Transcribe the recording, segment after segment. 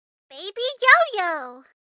Baby YoYo.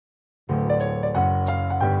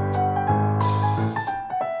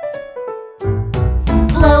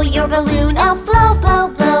 Blow your balloon up, blow, blow,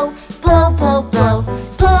 blow. Blow, blow, blow.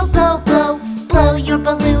 Blow, blow, blow. Blow your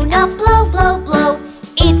balloon up, blow, blow, blow.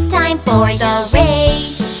 It's time for the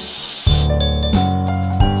race.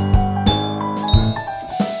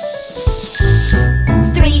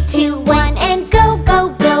 3, 2, 1, and go, go,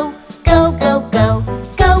 go. Go, go, go.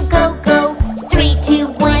 Go, go, go. 3, 2,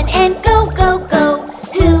 1, and go, go, go.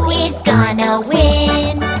 Who is gonna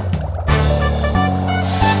win?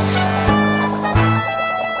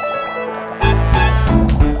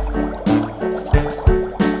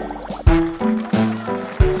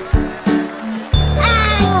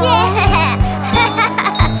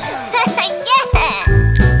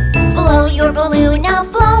 Blow your balloon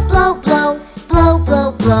up, blow, blow, blow. Blow,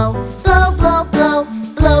 blow, blow. Blow, blow, blow.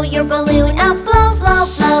 Blow your balloon up, blow, blow,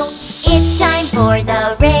 blow. It's time for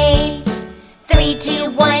the race. 3,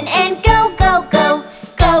 2, 1, and go, go, go.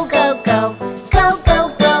 Go, go, go. Go,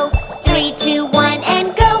 go, go. 3, 2, 1,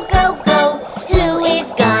 and go, go, go. Who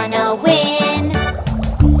is gonna win?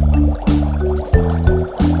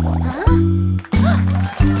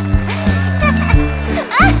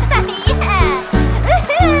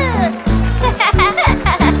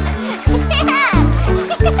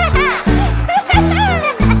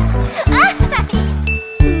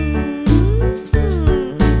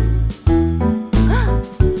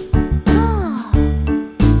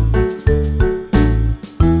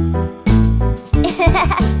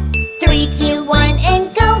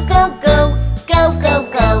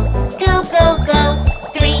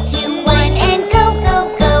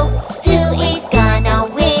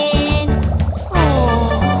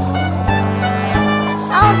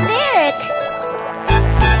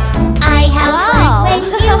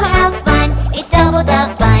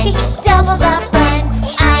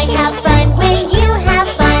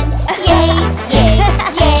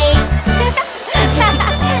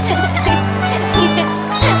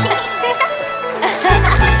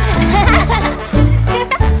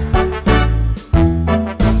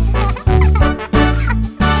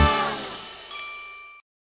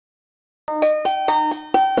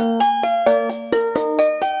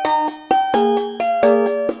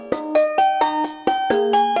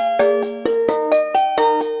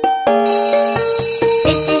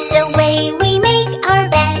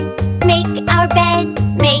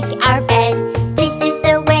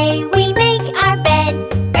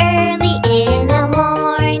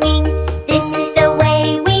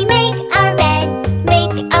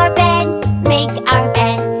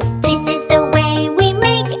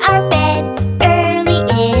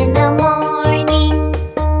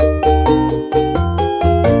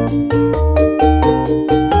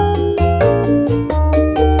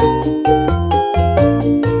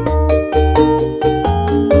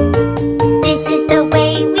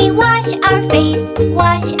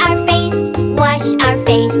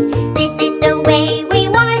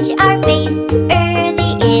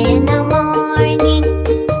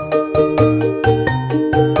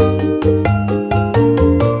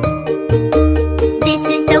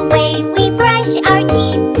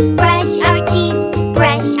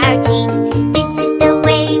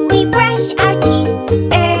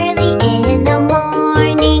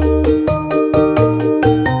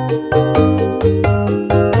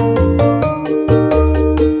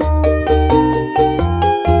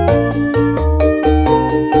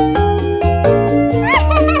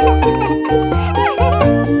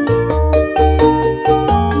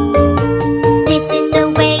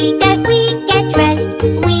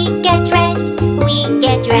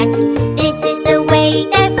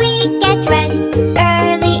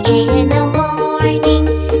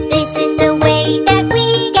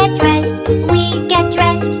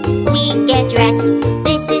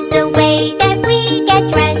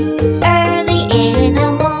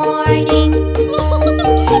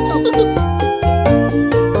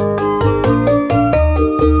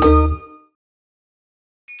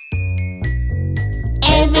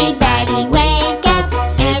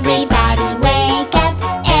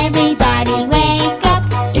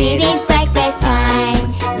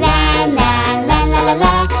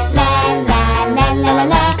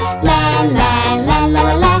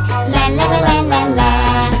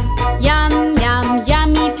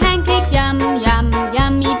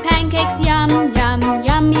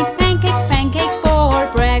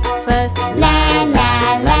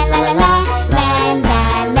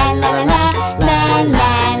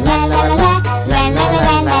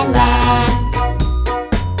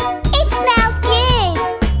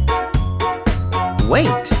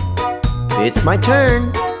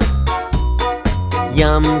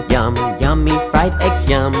 yum. Yummy fried eggs,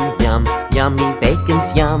 yum, yum. Yummy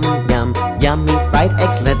bacon's yum, yum. Yummy fried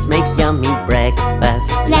eggs, let's make yummy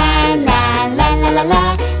breakfast. La la la la la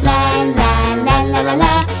la, la la la la la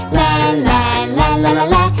la, la la la la la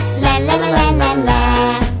la, la la la la la.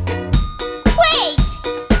 Wait!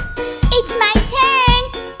 It's my turn!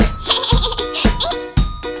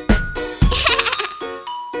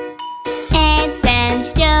 Add some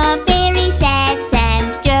strawberries, add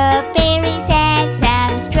some strawberries, add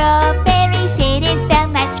some strawberries. It is so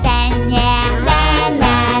much fun, yeah. La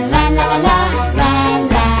la la la la la, la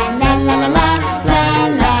la la la la la, la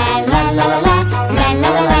la la la la la, la la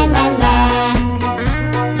la la la.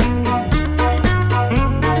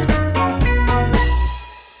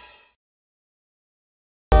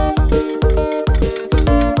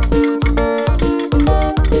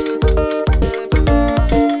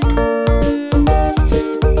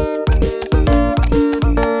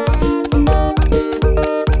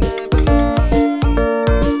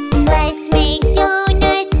 Let's make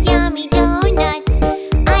donuts, yummy donuts.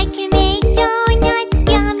 I can make donuts,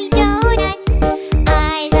 yummy donuts.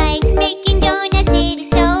 I like making donuts, it is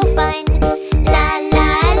so fun. La la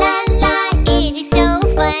la la, it is so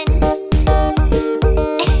fun.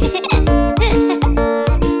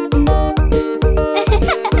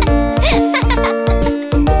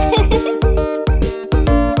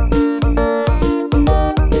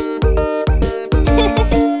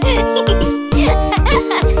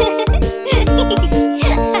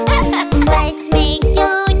 Let's make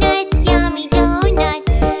donuts, yummy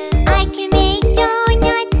donuts. I can make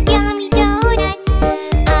donuts, yummy donuts.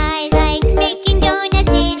 I like making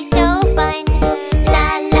donuts, it is so fun. La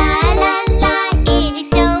la la la, it is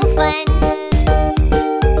so fun.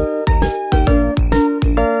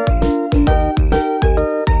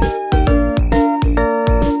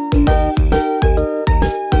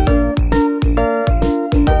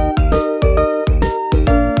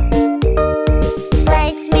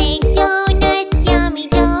 Let's make donuts, yummy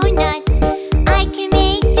donuts. I can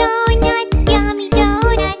make donuts, yummy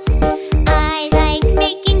donuts. I like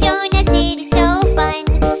making donuts, it is so fun.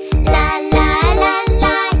 La la la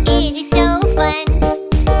la, it is so fun.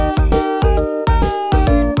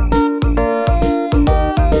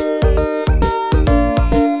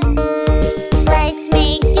 Let's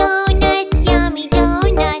make donuts, yummy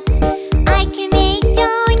donuts. I can make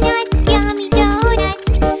donuts, yummy donuts.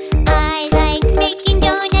 I like making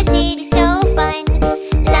donuts, it is so fun.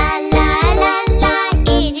 La la la la,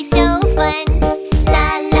 it is so fun. La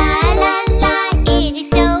la la la, it is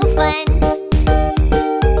so fun.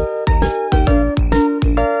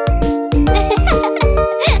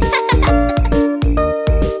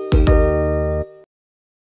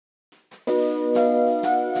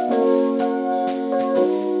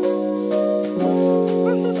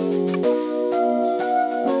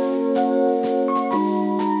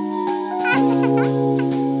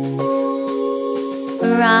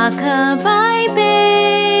 Rock-a-bye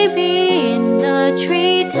baby in the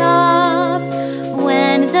treetop.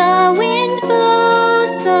 When the wind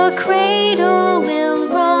blows, the cradle will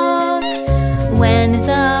rock. When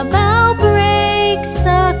the bough breaks,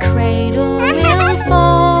 the cradle will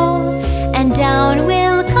fall. And down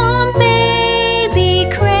will come baby,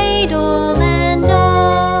 cradle and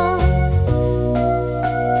all.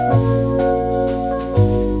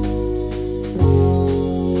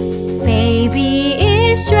 Baby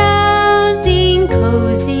is drowsing,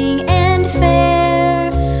 cozying and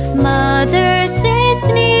fair. Mother sits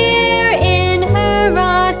near in her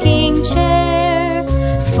rocking chair.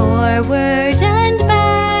 Forward and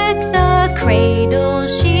back the cradle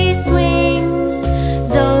she swings.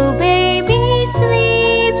 Though baby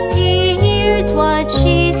sleeps, he hears what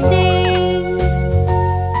she sings.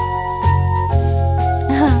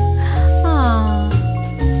 Aw.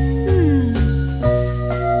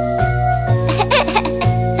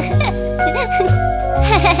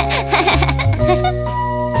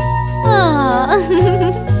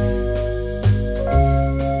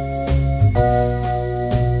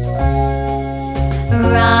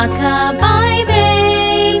 Rock-a-bye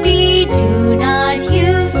baby, do not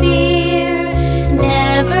you fear.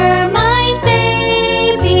 Never mind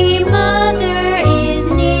baby, mother is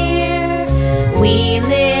near. Wee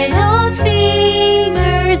little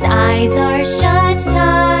fingers, eyes are shut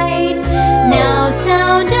tight. Now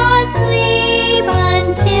sound asleep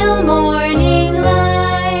until morning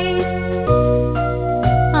light.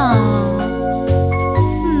 Aww.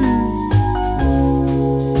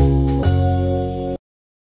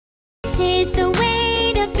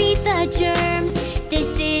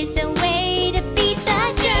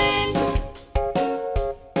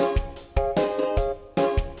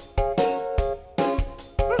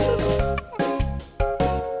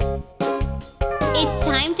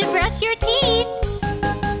 brush your teeth.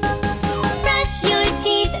 Brush your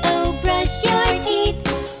teeth, oh brush your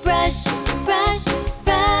teeth. Brush, brush,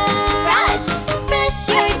 brush. Brush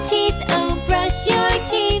your teeth, oh brush your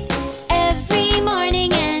teeth. Every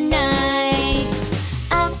morning and night.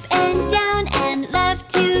 Up and down and left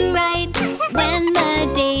to right. When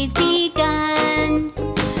the day's begun,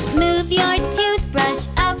 move your toothbrush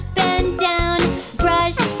up and down.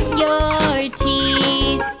 Brush your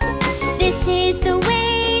teeth. This is the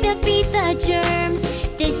way to beat the germs.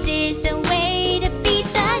 This is the way to beat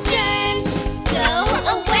the germs. Go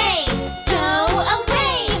away, go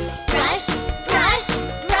away. Brush, brush,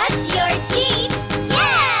 brush your teeth.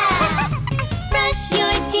 Yeah! Brush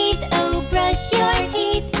your teeth, oh brush your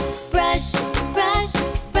teeth. Brush, brush,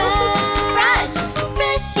 brush.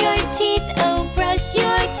 Brush your teeth, oh brush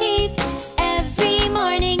your teeth. Every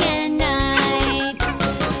morning and night.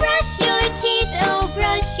 Brush your teeth, oh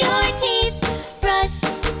brush your teeth. Brush,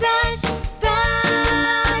 brush,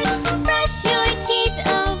 brush. Brush your teeth,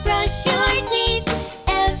 oh brush your teeth.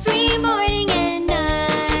 Every morning and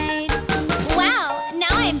night. Wow, now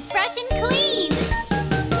I'm fresh and